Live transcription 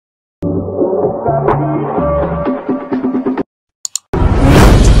Hey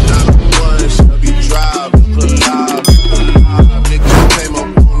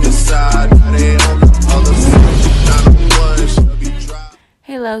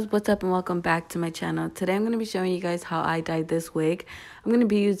loves, what's up and welcome back to my channel. Today I'm going to be showing you guys how I dyed this wig. I'm going to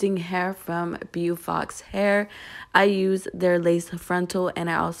be using hair from Beaufox hair. I use their lace frontal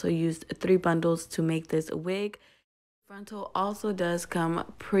and I also used 3 bundles to make this wig. Frontal also does come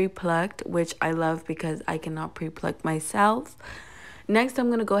pre-plucked, which I love because I cannot pre-pluck myself. Next, I'm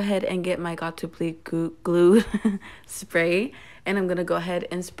going to go ahead and get my Got to Please glue spray. And I'm going to go ahead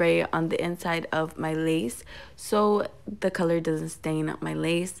and spray on the inside of my lace so the color doesn't stain my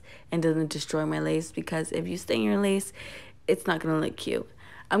lace and doesn't destroy my lace, because if you stain your lace, it's not going to look cute.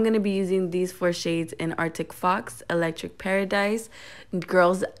 I'm going to be using these 4 shades in Arctic Fox, Electric Paradise,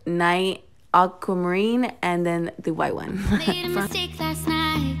 Girls Night, Aquamarine, and then the white one. Made a mistake last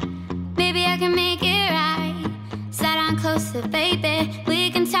night. Maybe I can make it right. Slide on closer, baby.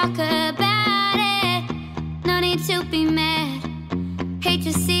 We can talk about it. No need to be mad. Hate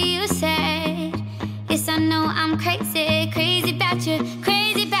to see you sad. Yes, I know I'm crazy, crazy about you,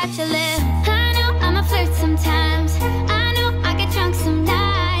 crazy about your love. I know I'm a flirt sometimes. I know I get drunk some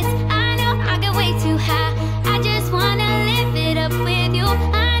nights. I know I get way too high. I just wanna live it up with you.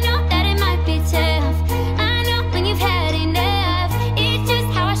 I know that it might be tough. I know when you've had enough. It's just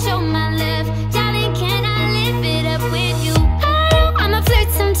how I show my love. Darling, can I live it up with you? I know I'm a flirt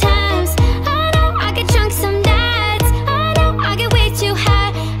sometimes. I know I get drunk some nights. I know I get way too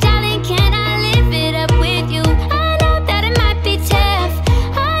high. Darling, can I live it up with you? I know that it might be tough.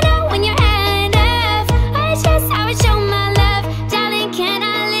 I know when you're had enough. It's just how I show my love. Darling, can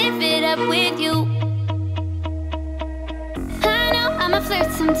I live it up with you? I know I'm a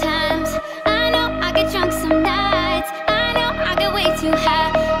flirt sometimes. I know I get drunk some nights. I know I get way too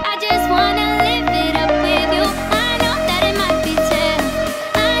high. I just wanna live it up with you. I know that it might be tough.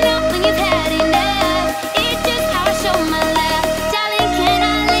 I know when you've had enough. It's just how I show my love. Darling, can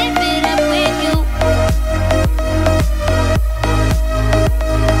I live it up with you?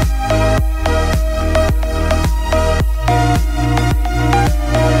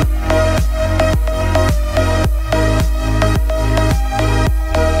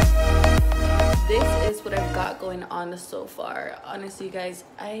 This is what I've got going on so far. Honestly, guys,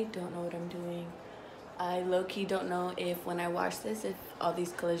 I don't know what I'm doing. I low-key don't know if when I wash this, if all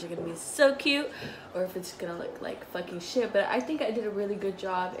these colors are gonna be so cute or if it's gonna look like fucking shit. But I think I did a really good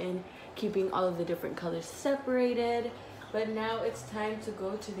job in keeping all of the different colors separated. But now it's time to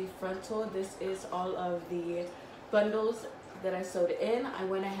go to the frontal. This is all of the bundles that I sewed in. I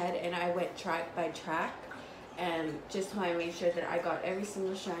went ahead and I went track by track and just want to make sure that I got every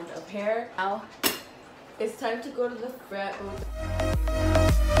single strand of hair. Now it's time to go to the front.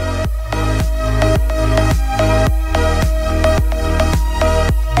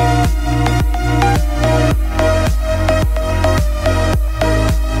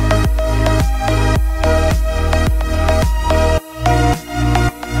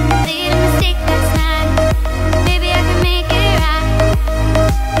 Made a mistake last night. Maybe I can make it right.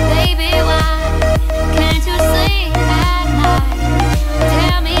 Baby, why can't you sleep at night?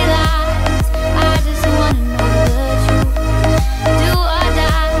 Tell me lies. I just wanna know the truth. Do or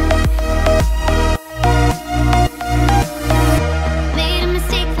die. Made a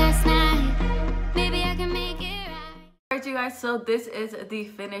mistake last night. Maybe I can make it right. Alright, you guys, so this is the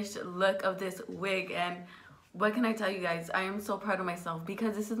finished look of this wig, and what can I tell you guys? I am so proud of myself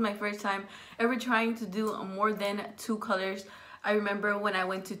because this is my first time ever trying to do more than 2 colors. I remember when I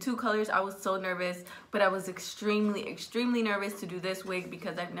went to 2 colors, I was so nervous, but I was extremely nervous to do this wig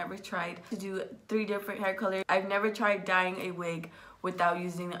because I've never tried to do 3 different hair colors. I've never tried dyeing a wig without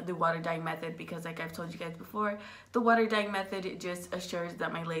using the water dyeing method because, like I've told you guys before, the water dyeing method just assures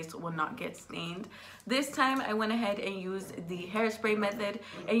that my lace will not get stained. This time I went ahead and used the hairspray method,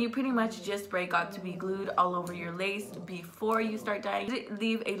 and you pretty much just spray Got to Be glued all over your lace before you start dyeing.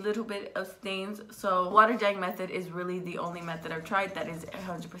 Leave a little bit of stains, so water dyeing method is really the only method I've tried that is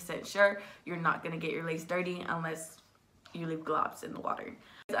 100% sure you're not gonna get your lace dirty unless you leave globs in the water.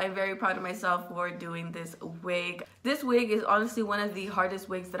 I'm very proud of myself for doing this wig. This wig is honestly one of the hardest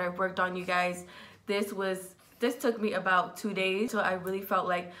wigs that I've worked on, you guys. This took me about 2 days, so I really felt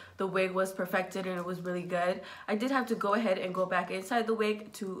like the wig was perfected and it was really good. I did have to go ahead and go back inside the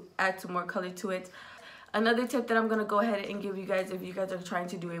wig to add some more color to it. Another tip that I'm going to go ahead and give you guys, if you guys are trying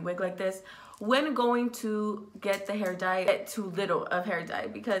to do a wig like this, when going to get the hair dye, get too little of hair dye,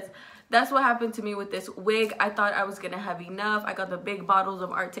 because that's what happened to me with this wig. I thought I was gonna have enough. I got the big bottles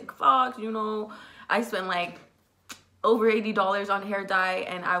of Arctic Fox, you know. I spent like over $80 on hair dye,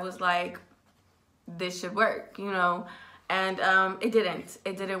 and I was like, this should work, you know. And it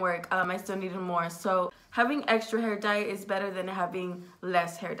didn't work. I still needed more. So having extra hair dye is better than having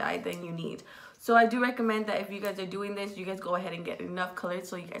less hair dye than you need. So I do recommend that if you guys are doing this, you guys go ahead and get enough colors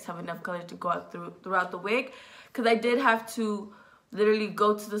so you guys have enough colors to go out throughout the wig. Because I did have to literally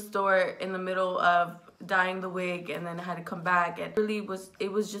go to the store in the middle of dyeing the wig, and then I had to come back, and it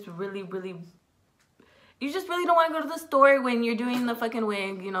was just really, you just really don't want to go to the store when you're doing the fucking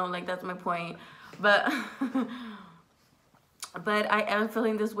wig, you know, like that's my point. But but I am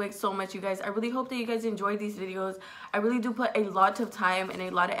feeling this wig so much, you guys. I really hope that you guys enjoyed these videos. I really do put a lot of time and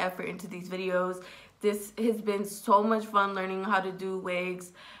a lot of effort into these videos. This has been so much fun learning how to do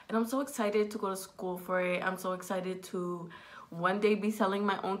wigs, and I'm so excited to go to school for it. I'm so excited to one day be selling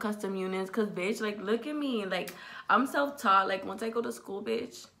my own custom units, because bitch, like, look at me, like, I'm self-taught. Like, once I go to school,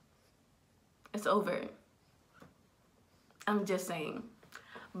 bitch, it's over. I'm just saying.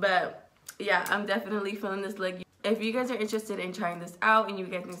 But yeah, I'm definitely feeling this look. If you guys are interested in trying this out and you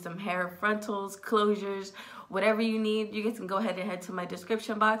guys need some hair frontals, closures, whatever you need, you guys can go ahead and head to my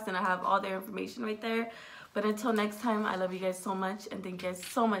description box, and I have all their information right there. But until next time, I love you guys so much, and thank you guys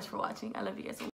so much for watching. I love you guys so much.